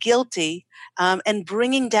feeling guilty and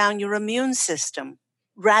bringing down your immune system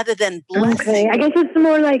rather than blessing. Okay, I guess it's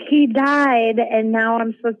more like he died and now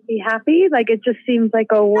I'm supposed to be happy. Like it just seems like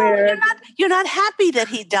a weird. No, you're not happy that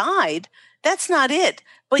he died. That's not it.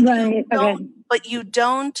 But you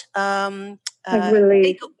don't.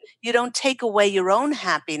 You don't take away your own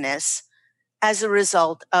happiness as a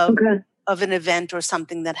result of an event or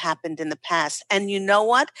something that happened in the past. And you know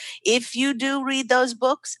what? If you do read those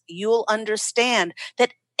books, you'll understand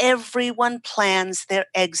that everyone plans their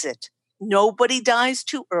exit. Nobody dies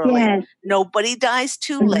too early. Yes. Nobody dies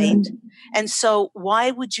too late. And so why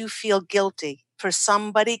would you feel guilty for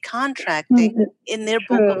somebody contracting in their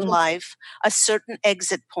book of life a certain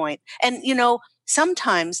exit point? And,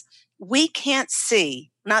 sometimes we can't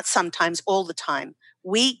see, not sometimes, all the time,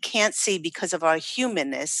 we can't see because of our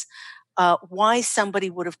humanness why somebody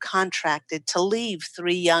would have contracted to leave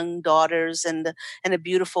 3 young daughters and a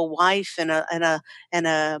beautiful wife and a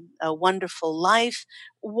wonderful life.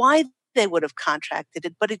 Why they would have contracted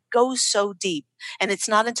it, but it goes so deep. And it's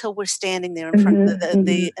not until we're standing there in front of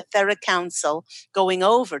the etheric council going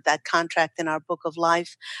over that contract in our book of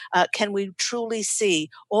life, can we truly see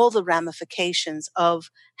all the ramifications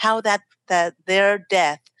of how that their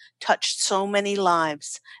death touched so many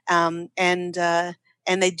lives. And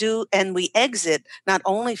they do, and we exit not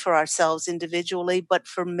only for ourselves individually, but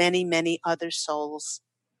for many, many other souls.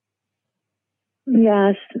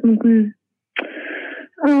 Yes. Mm-hmm.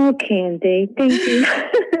 Oh, Candy, thank you.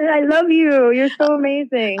 I love you. You're so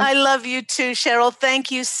amazing. I love you too, Cheryl.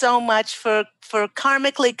 Thank you so much for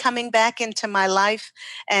karmically coming back into my life,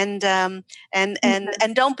 and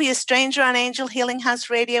don't be a stranger on Angel Healing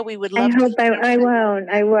House Radio. We would love. I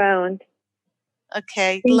won't.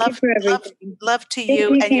 Okay. Thank love you for everything. Love to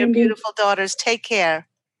you and your beautiful daughters. Take care.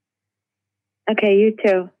 Okay, you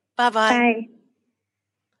too. Bye-bye. Bye.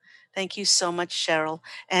 Thank you so much, Cheryl.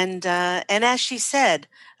 And as she said,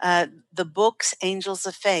 the books, Angels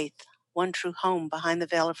of Faith, One True Home, Behind the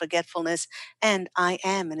Veil of Forgetfulness, and I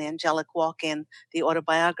Am an Angelic Walk-In, the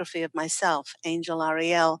autobiography of myself, Angel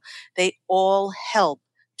Ariel, they all help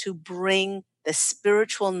to bring the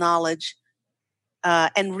spiritual knowledge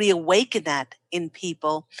and reawaken that in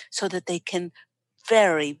people so that they can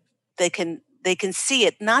see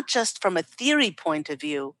it not just from a theory point of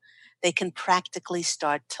view, they can practically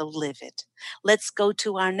start to live it. Let's go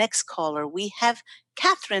to our next caller. We have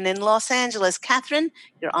Catherine in Los Angeles. Catherine,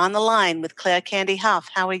 you're on the line with Claire Candy Hough.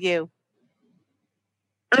 How are you?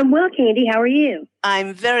 I'm well, Candy. How are you?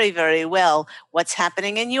 I'm very, very well. What's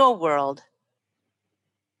happening in your world?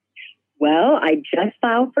 Well, I just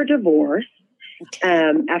filed for divorce.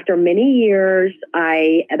 Okay. After many years,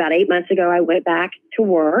 about 8 months ago, I went back to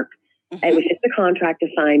work. Mm-hmm. It was just a contract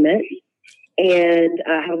assignment. And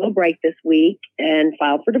I had a little break this week and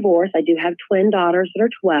filed for divorce. I do have twin daughters that are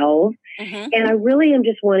 12. Mm-hmm. And I really am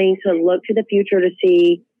just wanting to look to the future to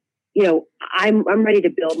see, I'm ready to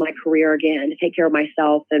build my career again, to take care of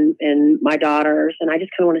myself and my daughters. And I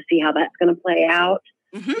just kind of want to see how that's going to play out.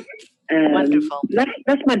 Mm-hmm. Wonderful.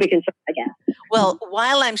 That's my big concern, I guess. Well,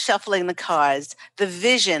 while I'm shuffling the cards, the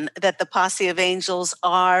vision that the Posse of Angels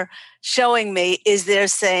are showing me is they're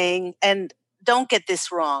saying, and don't get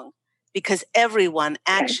this wrong, because everyone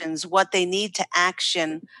actions what they need to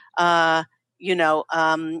action, when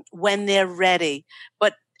they're ready.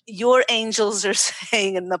 But your angels are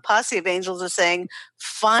saying, and the Posse of Angels are saying,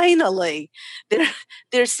 finally,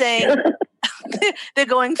 they're saying, they're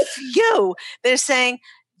going, phew. They're saying,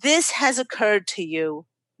 this has occurred to you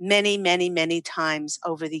many, many, many times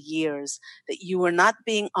over the years, that you were not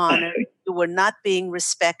being honored, you were not being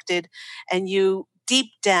respected, and you deep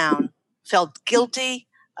down felt guilty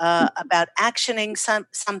about actioning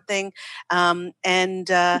something, and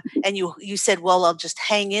you said, well, I'll just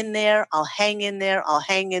hang in there, I'll hang in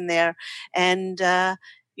there, and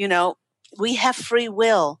we have free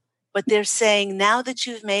will, but they're saying, now that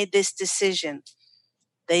you've made this decision,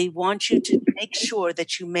 they want you to make sure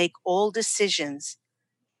that you make all decisions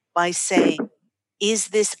by saying, is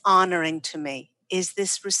this honoring to me? Is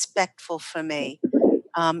this respectful for me?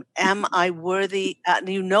 Am I worthy?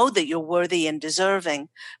 You know that you're worthy and deserving,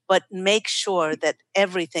 but make sure that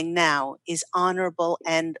everything now is honorable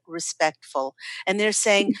and respectful. And they're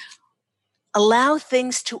saying, allow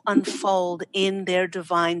things to unfold in their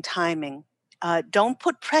divine timing. Don't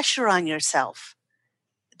put pressure on yourself.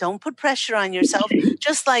 Don't put pressure on yourself.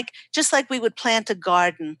 Just like we would plant a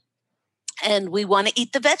garden and we want to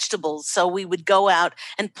eat the vegetables. So we would go out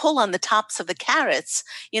and pull on the tops of the carrots,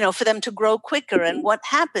 for them to grow quicker. And what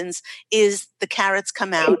happens is the carrots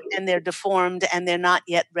come out and they're deformed and they're not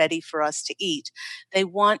yet ready for us to eat. They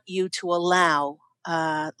want you to allow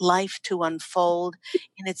life to unfold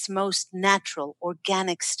in its most natural,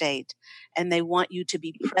 organic state. And they want you to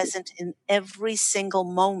be present in every single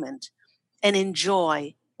moment and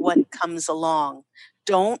enjoy what comes along.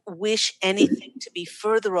 Don't wish anything to be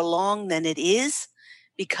further along than it is,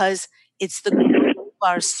 because it's the growth of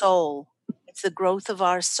our soul. It's the growth of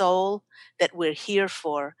our soul that we're here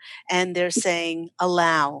for. And they're saying,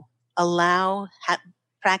 allow,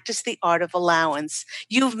 practice the art of allowance.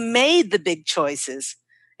 You've made the big choices.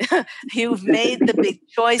 You've made the big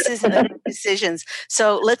choices and the big decisions.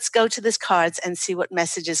 So let's go to these cards and see what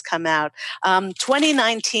messages come out.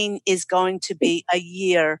 2019 is going to be a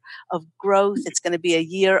year of growth. It's going to be a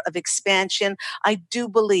year of expansion. I do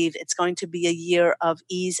believe it's going to be a year of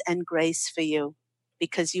ease and grace for you,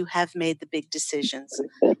 because you have made the big decisions.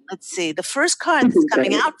 Let's see. The first card that's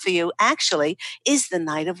coming out for you actually is the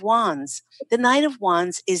Knight of Wands. The Knight of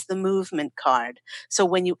Wands is the movement card. So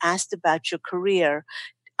when you asked about your career,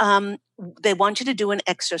 they want you to do an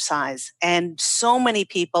exercise. And so many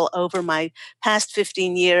people over my past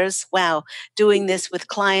 15 years, doing this with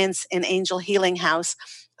clients in Angel Healing House,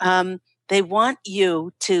 they want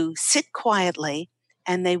you to sit quietly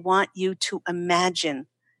and they want you to imagine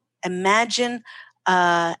and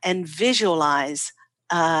visualize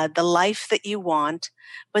the life that you want,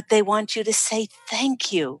 but they want you to say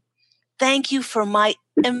thank you. Thank you for my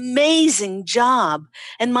amazing job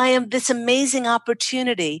and this amazing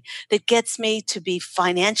opportunity that gets me to be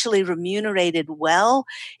financially remunerated well.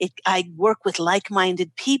 I work with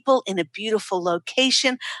like-minded people in a beautiful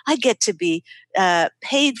location. I get to be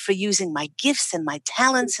paid for using my gifts and my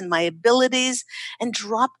talents and my abilities, and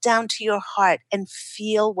drop down to your heart and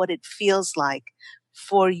feel what it feels like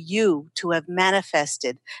for you to have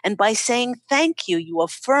manifested. And by saying thank you, you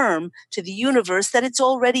affirm to the universe that it's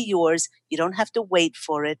already yours. You don't have to wait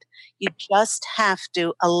for it. You just have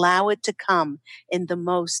to allow it to come in the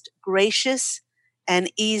most gracious and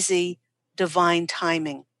easy divine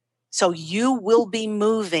timing. So you will be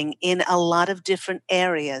moving in a lot of different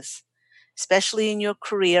areas, especially in your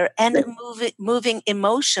career, and moving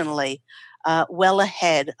emotionally well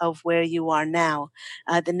ahead of where you are now.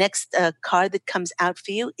 The next card that comes out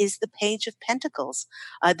for you is the Page of Pentacles.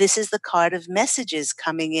 This is the card of messages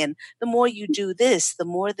coming in. The more you do this, the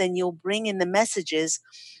more then you'll bring in the messages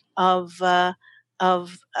of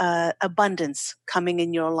abundance coming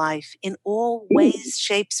in your life in all ways,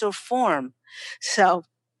 shapes, or form. So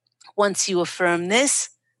once you affirm this,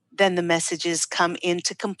 then the messages come in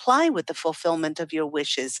to comply with the fulfillment of your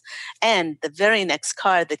wishes. And the very next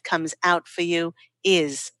card that comes out for you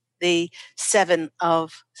is the Seven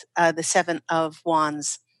of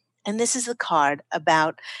Wands. And this is the card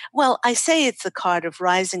about, well, I say it's the card of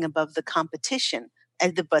rising above the competition,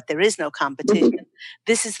 but there is no competition.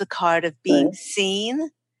 This is the card of being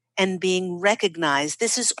seen and being recognized.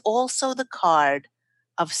 This is also the card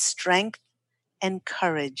of strength and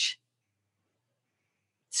courage.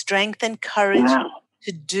 Strength and courage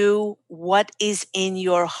to do what is in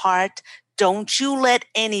your heart. Don't you let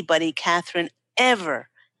anybody, Catherine, ever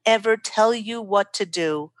tell you what to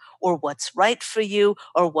do or what's right for you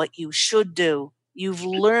or what you should do. You've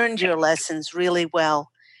learned your lessons really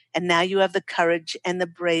well. And now you have the courage and the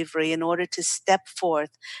bravery in order to step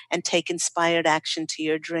forth and take inspired action to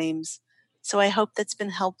your dreams. So I hope that's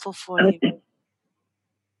been helpful for you.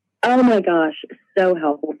 Oh my gosh, so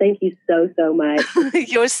helpful. Thank you so much.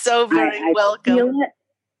 You're so very welcome.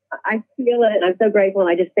 I feel it. I'm so grateful.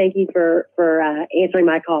 I just thank you for answering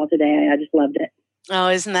my call today. I just loved it. Oh,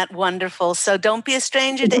 isn't that wonderful? So don't be a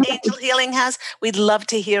stranger to Angel Healing House. We'd love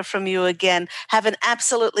to hear from you again. Have an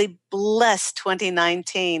absolutely blessed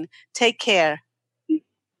 2019. Take care.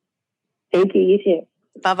 Thank you. You too.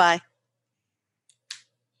 Bye-bye.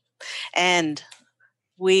 And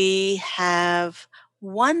we have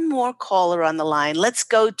one more caller on the line. Let's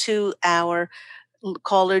go to our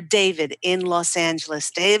caller, David, in Los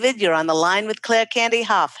Angeles. David, you're on the line with Claire Candy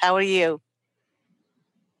Hough. How are you?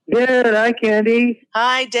 Good. Hi, Candy.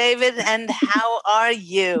 Hi, David. And how are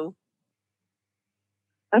you?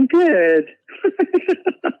 I'm good.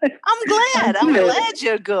 I'm glad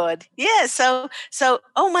you're good. Yeah. So,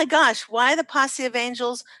 oh my gosh, why are the Posse of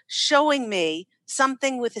Angels showing me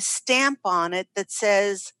something with a stamp on it that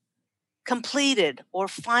says completed or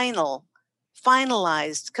finalized,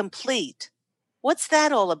 complete? What's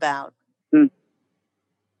that all about?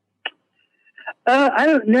 I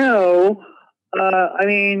don't know. I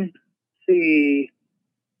mean, see.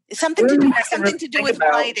 Something to do with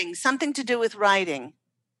writing. Something to do with writing.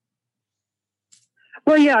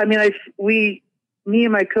 Well, yeah. I mean, me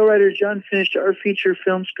and my co-writer John finished our feature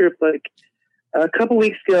film script like a couple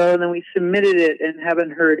weeks ago, and then we submitted it and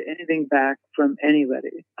haven't heard anything back from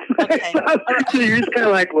anybody. Okay. So you're just kind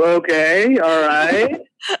of like, well, okay, all right.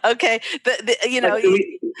 Okay.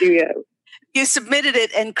 You submitted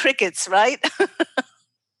it and crickets, right?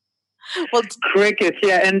 Well, crickets,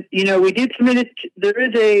 yeah. And, we did submit it. There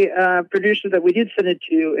is a producer that we did send it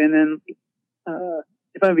to. And then,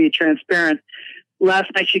 if I'm being transparent,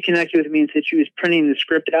 last night she connected with me and said she was printing the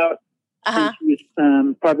script out. Uh-huh. She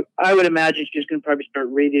was, I would imagine she's going to probably start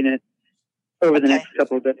reading it over the next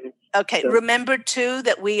couple of days. Okay. So. Remember, too,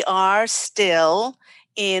 that we are still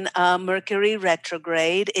in Mercury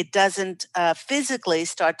retrograde. It doesn't physically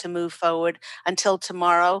start to move forward until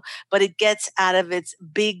tomorrow, but it gets out of its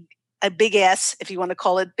big ass, if you want to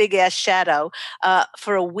call it big ass shadow,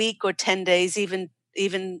 for a week or 10 days, even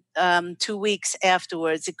 2 weeks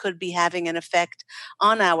afterwards. It could be having an effect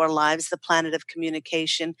on our lives, the planet of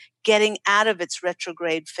communication, getting out of its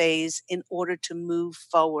retrograde phase in order to move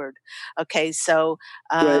forward. Okay, so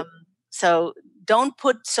right. So don't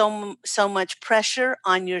put so much pressure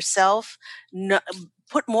on yourself. No,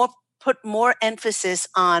 put more emphasis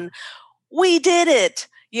on we did it.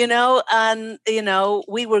 We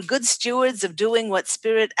were good stewards of doing what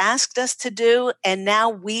Spirit asked us to do, and now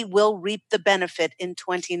we will reap the benefit in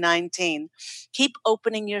 2019. Keep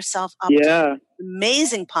opening yourself up to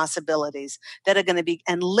amazing possibilities that are going to be,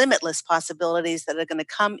 and limitless possibilities that are going to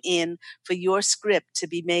come in for your script to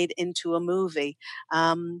be made into a movie.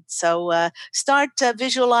 So start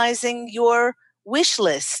visualizing your wish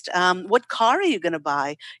list. What car are you going to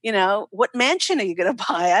buy? What mansion are you going to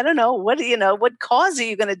buy? I don't know. What cause are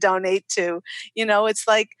you going to donate to? It's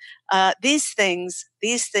like these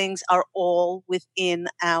things are all within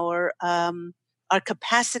our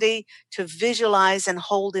capacity to visualize and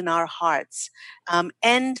hold in our hearts.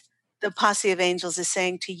 And the Posse of Angels is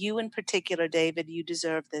saying to you in particular, David, you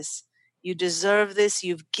deserve this. You deserve this.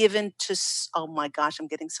 You've given to, oh my gosh, I'm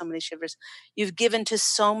getting so many shivers. You've given to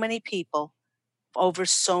so many people over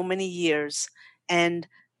so many years, and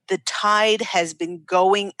the tide has been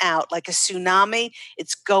going out like a tsunami.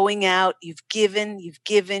 It's going out. You've given.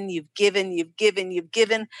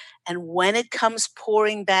 And when it comes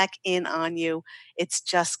pouring back in on you, it's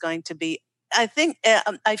just going to be, I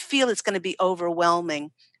feel it's going to be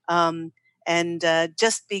overwhelming.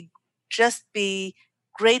 Just be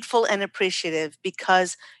grateful and appreciative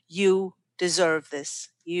because you deserve this.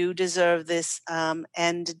 You deserve this. And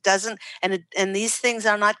it doesn't, and these things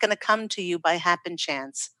are not going to come to you by happen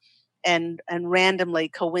chance and randomly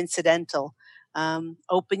coincidental.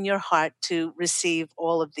 Open your heart to receive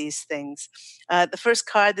all of these things. The first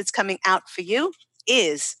card that's coming out for you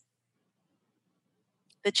is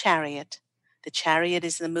the Chariot. The Chariot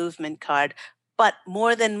is the movement card. But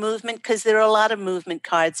more than movement, because there are a lot of movement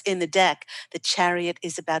cards in the deck, the Chariot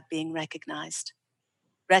is about being recognized.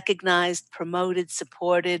 Recognized, promoted,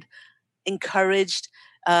 supported, encouraged,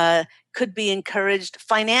 could be encouraged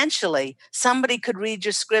financially. Somebody could read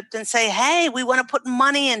your script and say, hey, we want to put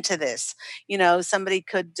money into this. You know, somebody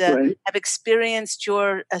could Right. have experienced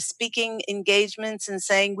your speaking engagements and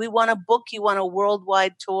saying, we want to book you on a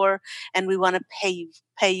worldwide tour and we want to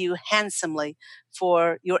pay you handsomely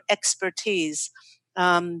for your expertise.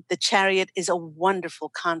 The Chariot is a wonderful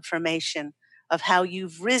confirmation of how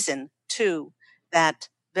you've risen to that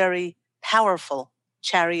very powerful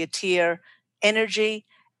charioteer energy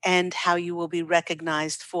and how you will be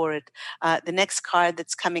recognized for it. The next card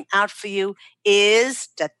that's coming out for you is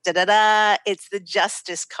it's the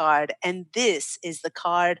Justice card. And this is the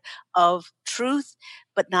card of truth.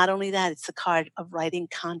 But not only that, it's the card of writing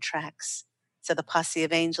contracts. So the Posse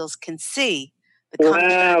of Angels can see the contract.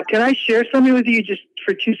 Wow. Can I share something with you just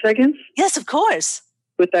for 2 seconds? Yes, of course.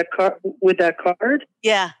 With that card?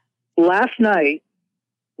 Yeah. Last night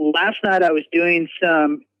I was doing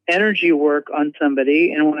some energy work on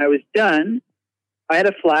somebody, and when I was done, I had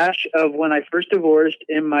a flash of when I first divorced,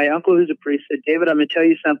 and my uncle, who's a priest, said, David, I'm going to tell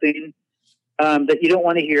you something that you don't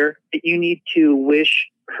want to hear, that you need to wish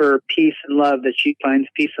her peace and love, that she finds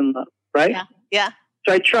peace and love, right? Yeah.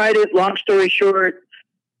 So I tried it. Long story short,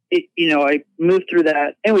 I moved through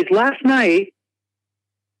that. Anyways, last night,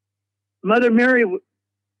 Mother Mary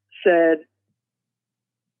said,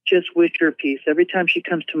 just wish her peace. Every time she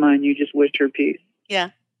comes to mind, you just wish her peace. Yeah.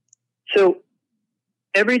 So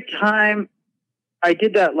every time I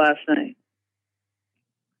did that last night,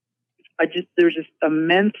 there's this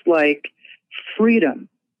immense freedom.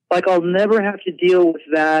 Like I'll never have to deal with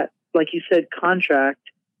that, like you said, contract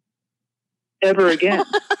ever again.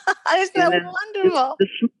 Isn't that wonderful?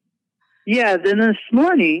 Then this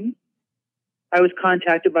morning I was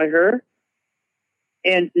contacted by her.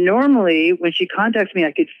 And normally when she contacts me,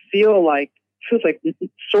 I could feels like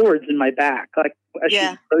swords in my back, like as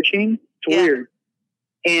she's approaching. It's weird.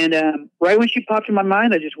 And right when she popped in my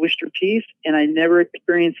mind, I just wished her peace, and I never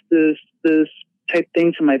experienced those type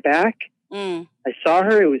things in my back. I saw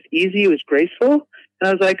her; it was easy, it was graceful, and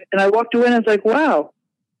I was like, and I walked away, and I was like, wow,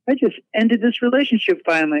 I just ended this relationship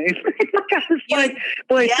finally. It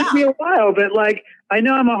took me a while, but I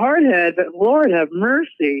know I'm a hardhead, but Lord have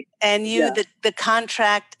mercy. And the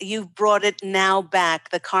contract, you've brought it now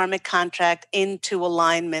back, the karmic contract, into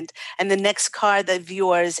alignment. And the next card of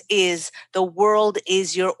yours is the world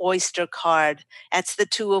is your oyster card. That's the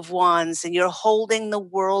Two of Wands. And you're holding the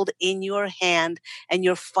world in your hand, and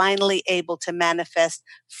you're finally able to manifest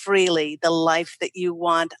freely the life that you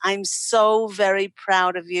want. I'm so very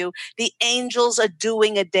proud of you. The angels are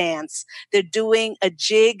doing a dance. They're doing a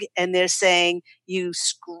jig, and they're saying, you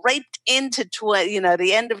scraped into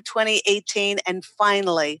the end of 2018, and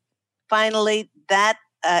finally that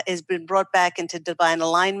has been brought back into divine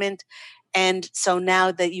alignment. And so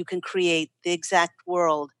now that you can create the exact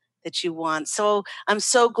world that you want. So I'm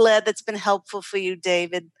so glad that's been helpful for you,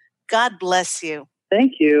 David. God bless you.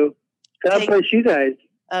 Thank you. God bless you guys.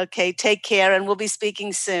 Okay, take care, and we'll be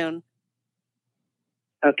speaking soon.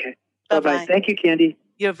 Okay. Bye-bye. Bye-bye. Thank you, Candy.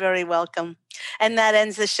 You're very welcome. And that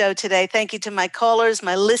ends the show today. Thank you to my callers,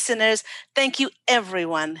 my listeners. Thank you,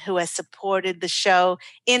 everyone who has supported the show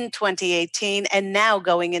in 2018 and now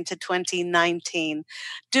going into 2019.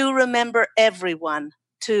 Do remember, everyone,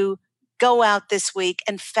 to go out this week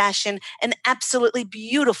and fashion an absolutely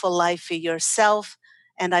beautiful life for yourself.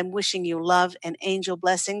 And I'm wishing you love and angel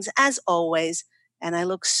blessings as always. And I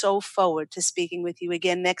look so forward to speaking with you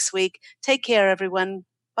again next week. Take care, everyone.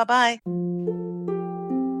 Bye-bye.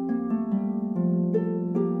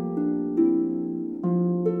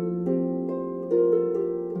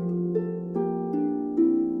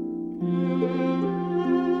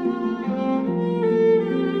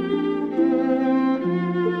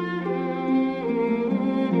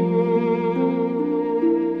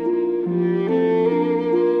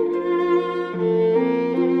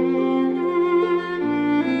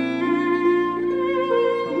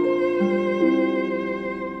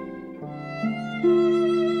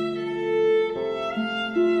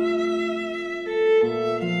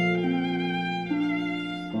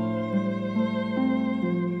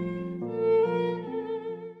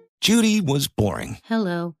 Judy was boring.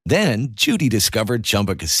 Hello. Then Judy discovered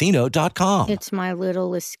ChumbaCasino.com. It's my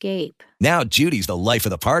little escape. Now Judy's the life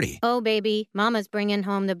of the party. Oh, baby, mama's bringing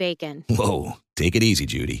home the bacon. Whoa, take it easy,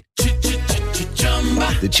 Judy.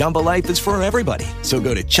 The Chumba life is for everybody. So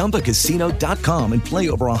go to ChumbaCasino.com and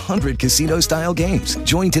play over 100 casino-style games.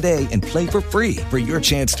 Join today and play for free for your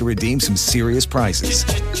chance to redeem some serious prizes.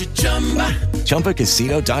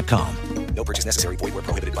 ChumbaCasino.com. No purchase necessary. Void where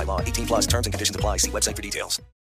prohibited by law. 18+ terms and conditions apply. See website for details.